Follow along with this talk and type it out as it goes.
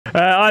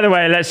Either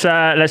way,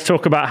 let's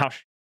talk about how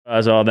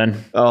Spurs are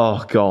then.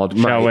 Oh God,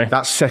 Shall we?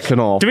 That second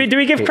half. Do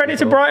we give credit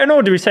to Brighton,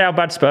 or do we say how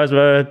bad Spurs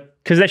were?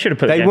 Because they should have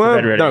put the game to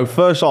bed, really. No,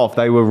 first off,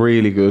 they were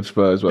really good.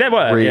 Spurs were. They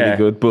were really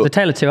good. But the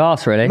tale of two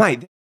halves, really.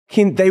 Mate,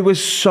 they were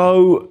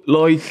so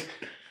like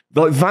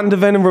Van der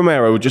Ven and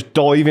Romero were just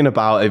diving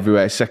about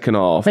everywhere second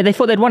half. Mate, they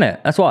thought they'd won it.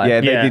 That's why.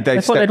 Yeah,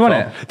 they thought they'd won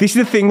it. This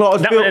is the thing.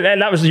 Like,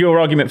 that was your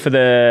argument for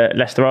the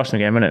Leicester Arsenal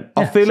game, wasn't it?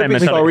 I feel a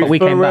bit sorry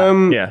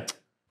for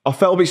I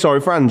felt a bit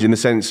sorry for Ange in the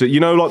sense that,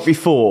 like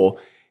before,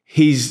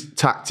 his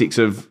tactics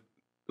of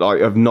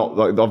not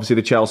obviously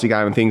the Chelsea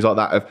game and things like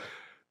that have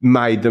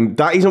made them.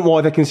 That isn't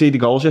why they conceded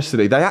goals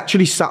yesterday. They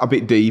actually sat a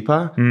bit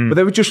deeper, but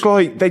they were just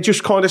they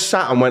just kind of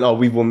sat and went, "Oh,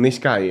 we've won this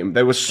game."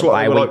 They were slow,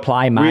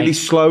 really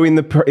slow in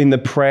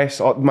the press,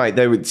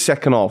 mate.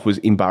 Second half was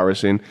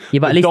embarrassing.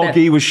 Yeah, but at least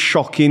Doggy was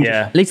shocking.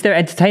 Yeah. At least they're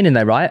entertaining,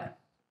 though, right?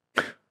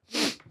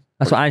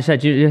 That's what Ange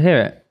said. You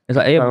hear it? It's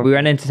like, yeah, we were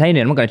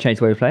entertaining. I'm not going to change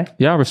the way we play.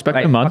 Yeah, I respect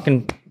them, man.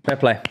 Fucking fair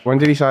play. When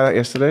did he say that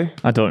yesterday?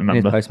 I don't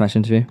remember. His post-match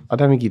interview. I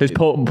don't think he did. His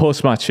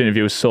post-match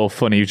interview was so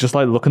funny. He was just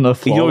looking at the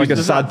floor like a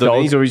sad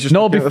dog.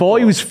 No, before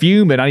he was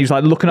fuming and he was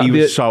looking at he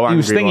was so angry. He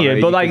was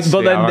thinking,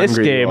 but then this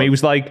game he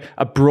was like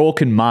a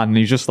broken man. And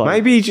he's just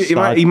like maybe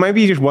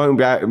he just won't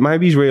be out.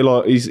 Maybe he's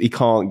realised he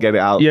can't get it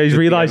out. Yeah, he's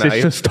realised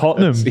it's just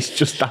Tottenham. That's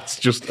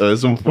just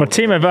us. Well,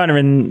 Timo Werner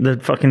in the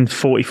fucking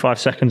 45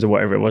 seconds or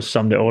whatever it was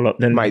summed it all up.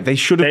 Then mate, they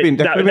should have been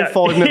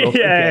 5-0 up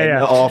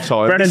at half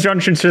time. Brennan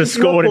Johnson should have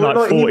scored in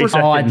 40 seconds.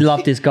 Oh, I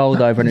loved his goal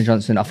though, Brennan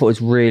Johnson. I thought it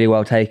was really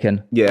well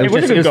taken. Yeah, it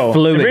was a good goal.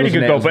 Fluid, really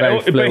good goal.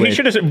 But he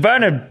should have.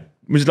 Werner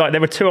was they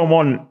were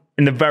 2-on-1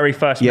 in the very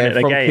first minute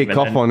of the game. Kick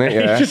off on it.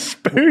 Yeah, he just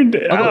spooned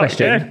it. I got a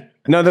question. Yeah.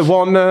 No, the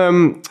one,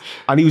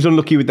 and he was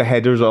unlucky with the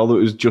header as well. That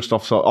was just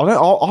offside.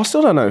 I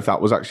still don't know if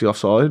that was actually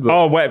offside.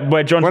 But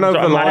where Johnson went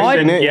over the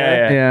line,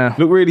 yeah.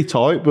 Looked really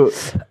tight,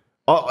 but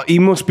he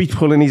must be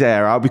pulling his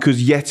hair out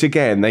because yet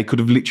again they could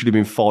have literally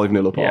been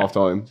 5-0 up at half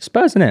time.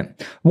 Spurs, isn't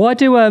it? Why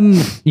do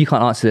you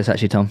can't answer this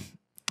actually, Tom?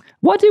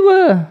 Why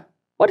do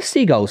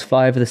seagulls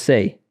fly over the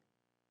sea?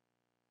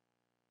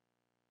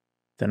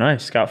 Don't know.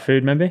 Scout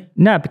food, maybe?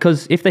 No,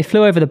 because if they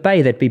flew over the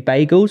bay, they'd be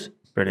bagels.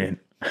 Brilliant.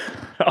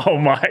 Oh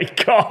my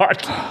God.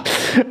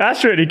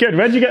 That's really good.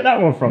 Where'd you get that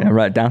one from? Yeah,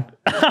 write it down.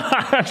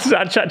 Is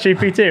that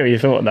ChatGPT or you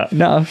thought that?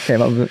 No,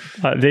 came up with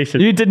it.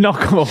 Decent. You did not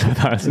come up with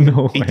that.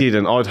 No he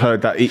didn't. I'd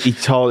heard that. He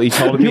told me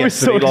he was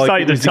so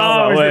excited to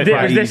talk about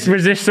it.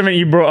 Was this something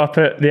you brought up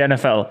at the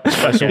NFL?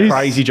 That's a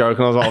crazy joke,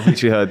 and I was like, I've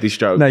literally heard this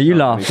joke. No, you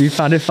laughed. You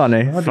found it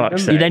funny.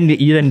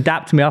 You then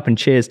dapped me up and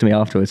cheers to me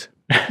afterwards.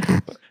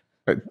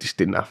 It just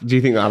didn't happen. Do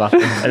you think that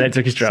happened? And then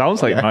took his drop.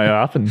 Sounds like it might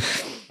have happened.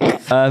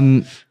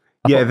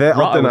 I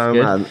don't know,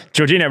 man.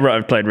 Jorginho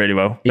Rutter played really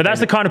well. But that's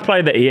the kind of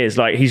player that he is.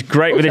 Like, he's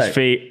great with his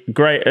feet,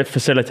 great at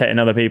facilitating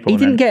other people. He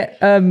didn't get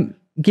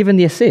given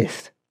the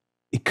assist.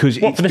 Because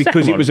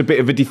it was a bit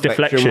of a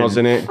deflection,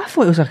 wasn't it? I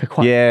thought it was like a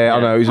quite... Yeah,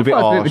 I know, it was a bit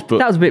harsh.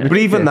 But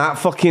even that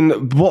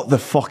fucking... What the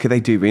fuck are they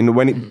doing?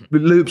 When it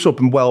loops up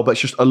and but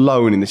it's just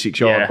alone in the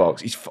 6-yard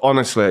box. It's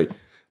honestly...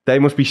 They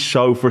must be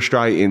so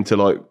frustrating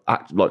to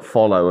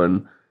follow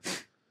and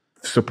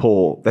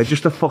support. They're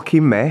just a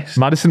fucking mess.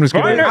 Madison was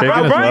giving it the big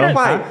one as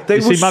well. They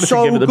were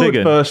so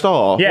good first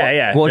half.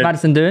 Yeah. What was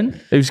Madison doing?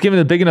 He was giving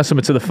the big enough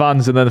something to the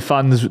fans, and then the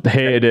fans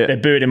hated it. They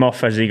booed him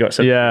off as he got...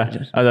 Yeah,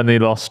 and then they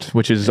lost,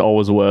 which is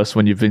always worse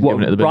when you've been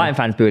giving it the big. Brighton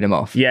fans booed him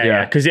off.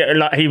 Yeah, because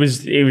he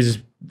was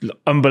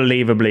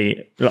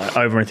unbelievably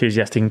over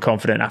enthusiastic and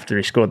confident after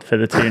he scored for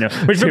the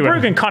 2-0, which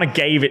Verbruggen kind of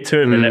gave it to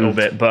him a little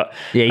bit, but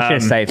yeah, he should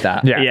have saved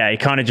that. Yeah, he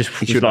kind of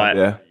just was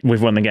like, we've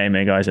won the game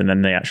here, guys, and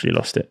then they actually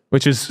lost it,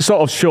 which is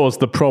sort of shows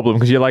the problem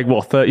because you're like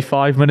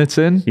 35 minutes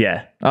in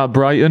at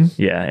Brighton.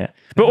 Yeah,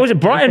 but was it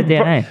Brighton?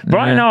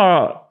 Brighton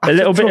are a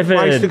little bit of a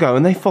place to go,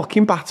 and they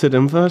fucking battered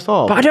them first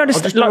half. But I don't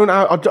understand.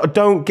 I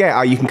don't get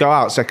how you can go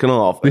out second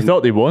half. They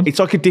thought they won. It's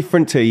like a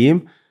different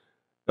team.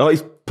 No,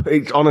 it's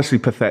honestly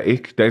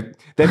pathetic.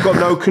 They've got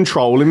no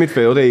control in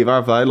midfield either,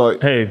 have they?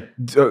 Like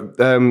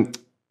who?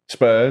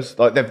 Spurs.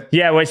 Like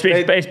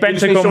it's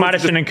Bentancur,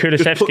 Madison, and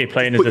Kulusevski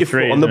playing as the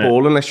three. Put on the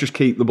ball and let's just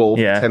keep the ball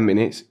for 10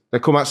 minutes. They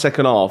come out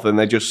second half and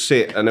they just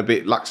sit and a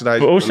bit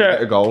lackadaisical. But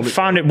also,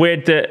 found it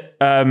weird that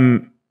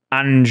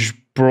Ange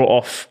brought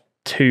off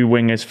 2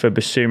 wingers for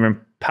Basuma and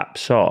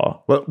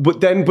Papsar. Well, but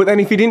then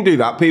if he didn't do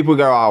that, people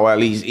go, "Oh well,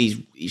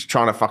 he's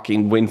trying to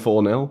fucking win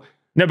 4-0."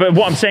 No, but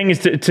what I'm saying is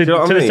to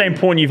the same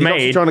point you've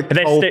made,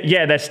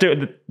 they're still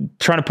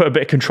trying to put a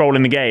bit of control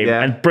in the game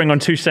and bring on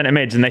 2 centre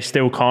mids, and they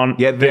still can't.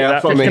 Yeah,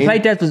 that's what I mean. To play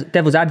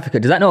devil's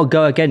advocate, does that not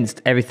go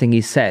against everything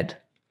he's said?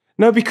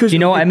 No, because do you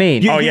know what I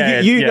mean?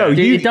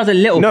 It does a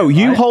little. No,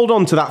 you hold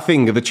on to that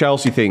thing of the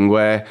Chelsea thing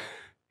where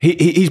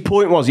his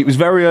point was it was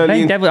very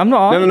early. I'm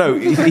not. No.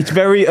 It's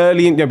very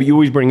early. But you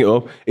always bring it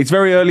up. It's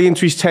very early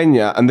into his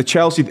tenure, and the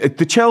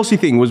Chelsea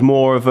thing was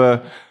more of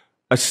a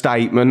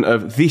statement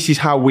of this is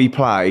how we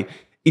play.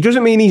 It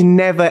doesn't mean he's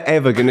never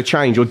ever going to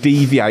change or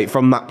deviate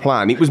from that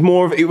plan. It was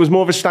more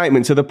of a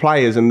statement to the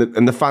players and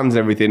the fans and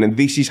everything. And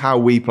this is how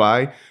we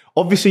play.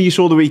 Obviously, you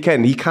saw the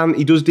weekend. He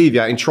does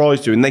deviate and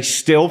tries to, and they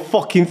still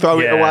fucking throw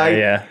it away.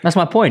 Yeah, that's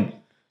my point.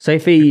 So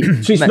if he,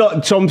 so it's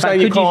not. So I'm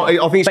saying you can't. I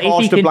think it's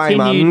harsh to blame. If he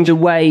continued the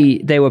way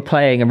they were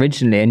playing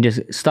originally and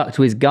just stuck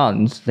to his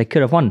guns, they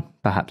could have won,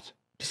 perhaps.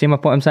 Do you see my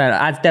point? I'm saying,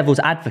 as devil's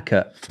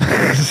advocate.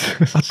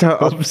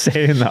 I'm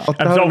saying that.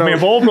 Absolve me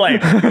of all blame.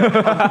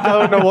 I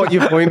don't know what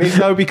your point is,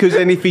 though, because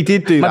then if he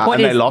did do that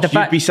and they lost,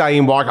 you'd be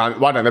saying, why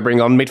don't they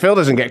bring on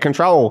midfielders and get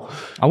control?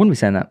 I wouldn't be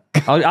saying that.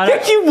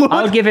 You would.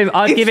 I'd give him.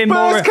 I'd give him more.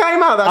 I'd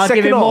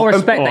give him more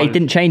respect that he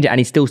didn't change it and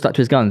he still stuck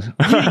to his guns.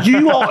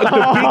 You are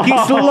the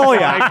biggest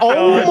liar.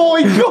 Oh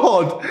my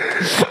god!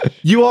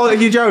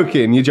 You're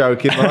joking. You're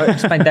joking, right? I'm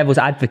just playing devil's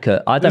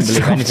advocate. I don't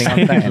believe anything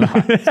I'm saying.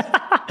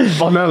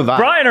 I know that.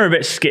 Brighton are a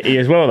bit skitty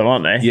as well, though,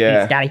 aren't they?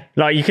 Yeah.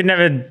 Like you can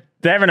never.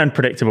 They're an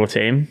unpredictable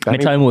team.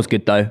 Mitoma's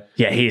good though.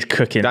 Yeah, he's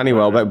cooking. Danny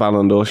Welbeck,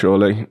 Ballon d'Or,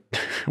 surely.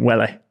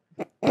 Welle.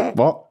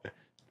 What?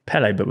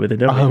 Pele, but with a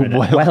W.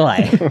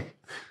 Welle.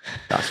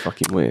 That's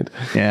fucking weird.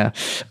 Yeah.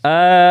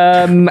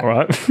 All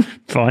right,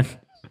 fine.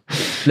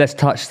 Let's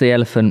touch the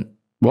elephant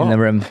in the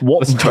room.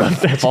 What? Let's touch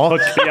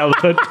the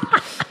elephant.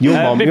 Your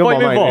mum,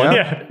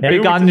 Yeah.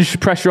 Big Ange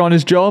pressure on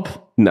his job?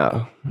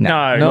 No.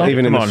 Not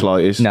even in the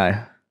slightest.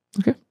 No.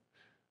 Okay.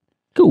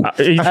 Cool.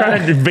 Are you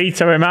trying to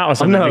veto him out or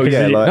something? No,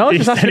 yeah, No, I was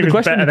just asking the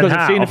question because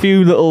I've seen a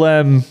few little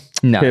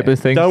paper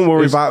things. Don't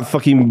worry about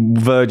fucking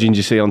virgins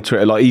you see on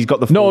Twitter. Like he's got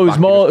the. No, it was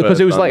more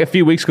because it was like a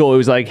few weeks ago. It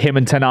was like him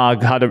and Ten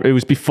Hag it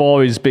was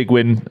before his big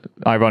win.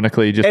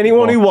 Ironically, just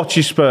anyone who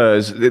watches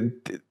Spurs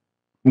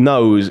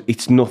knows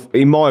it's not.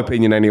 In my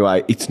opinion,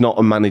 anyway, it's not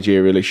a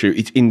managerial issue.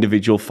 It's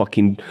individual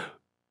fucking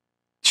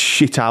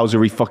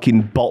shithousery,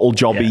 fucking bottle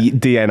jobby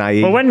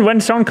DNA. Well,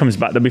 when Son comes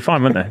back, they'll be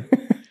fine, won't they?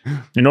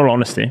 In all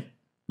honesty.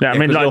 Yeah, I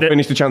mean, like, they'll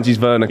finish the chances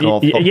Werner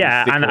can't.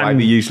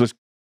 And the useless.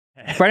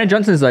 Brennan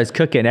Johnson's though is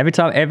cooking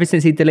ever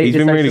since he deleted.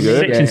 He's been really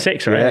good. 6 and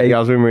 6, right? Yeah, he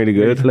has been really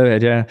good.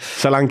 Fluid, yeah.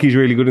 Solanke's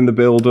really good in the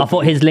build. I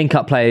thought his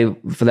link-up play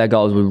for their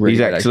goals was really He's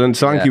good. excellent.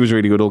 Solanke was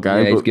really good all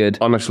game. Yeah, he's good.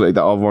 Honestly,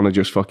 that I want to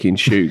just fucking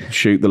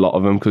shoot the lot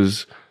of them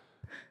because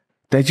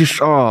they're just just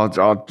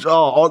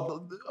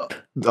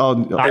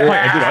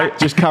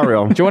carry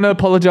on. Do you want to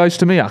apologise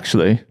to me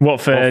actually?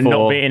 What for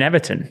not beating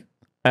Everton?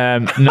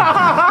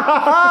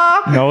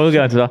 No, we'll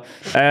get to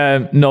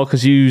that. No,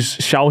 because you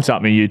shout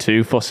at me, you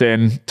two, for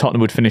saying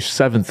Tottenham would finish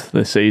 7th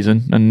this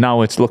season, and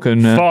now it's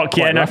looking. Fuck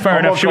yeah, no, fair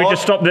enough. Should we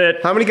just stop the?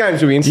 How many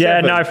games are we in?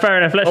 Yeah, 7? no, fair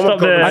enough. Let's stop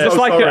God, the.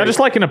 I just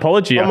like an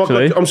apology. Oh my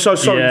Actually, God, I'm so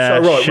sorry.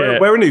 Yeah, so right,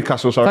 shit. we're in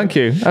Newcastle. Sorry, thank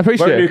you. I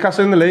appreciate we're it.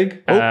 Newcastle in the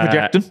league.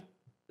 Projecting.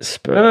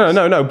 Spurs.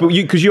 No. But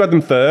because you had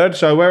them 3rd,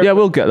 so where? Yeah,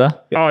 we'll get there.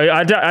 Oh,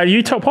 are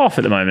you top half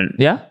at the moment?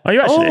 Yeah. Are you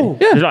actually? Oh,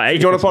 yeah. Do you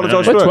want to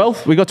apologise We're to us?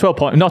 12. We got 12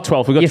 points. Not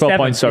 12. We got 12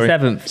 points. Sorry. 7th.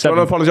 Do you want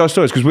to apologise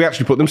to us because we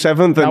actually put them 7th?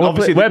 And we're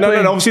obviously, we're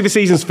playing- obviously the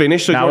season's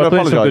finished. So do you we're want to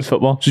playing some apologise? good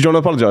football. So do you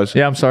want to apologise?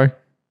 Yeah, I'm sorry.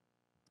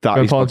 That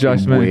is apologise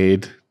fucking to me.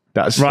 weird.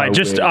 That's Right,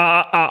 so just weird.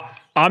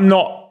 I'm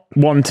not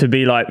one to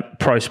be like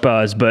pro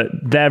Spurs, but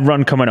their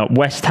run coming up: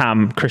 West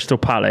Ham, Crystal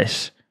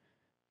Palace,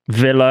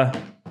 Villa,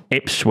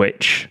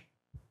 Ipswich,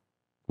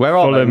 Where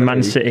are Fulham, they?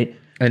 Man City.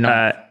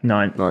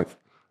 9th.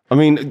 I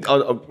mean,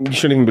 you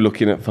shouldn't even be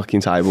looking at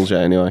fucking tables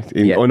yet anyway.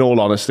 In all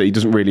honesty, it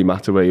doesn't really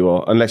matter where you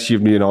are, unless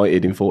you're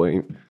United in 14th.